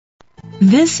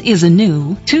This is a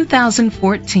new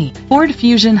 2014 Ford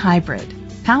Fusion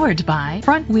Hybrid, powered by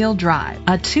front-wheel drive,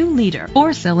 a 2-liter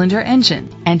 4-cylinder engine,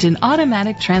 and an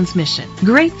automatic transmission.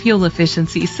 Great fuel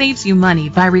efficiency saves you money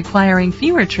by requiring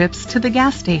fewer trips to the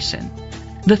gas station.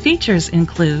 The features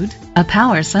include a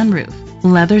power sunroof,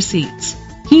 leather seats,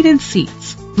 heated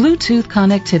seats, Bluetooth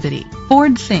connectivity,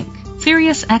 Ford Sync,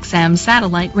 Sirius XM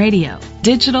satellite radio,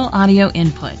 digital audio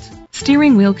input,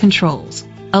 steering wheel controls,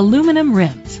 aluminum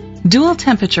rims, dual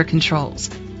temperature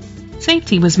controls.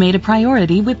 Safety was made a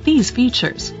priority with these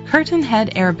features: curtain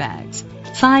head airbags,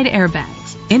 side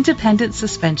airbags, independent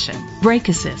suspension, brake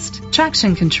assist,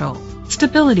 traction control,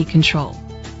 stability control.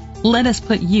 Let us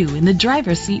put you in the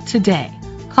driver's seat today.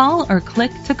 Call or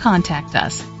click to contact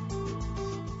us.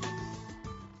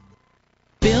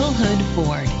 Bill Hood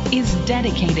Ford is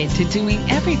dedicated to doing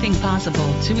everything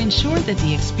possible to ensure that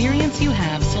the experience you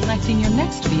have selecting your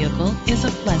next vehicle is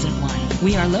a pleasant one.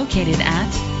 We are located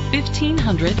at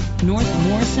 1500 North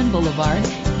Morrison Boulevard,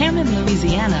 Hammond,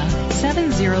 Louisiana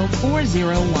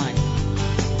 70401.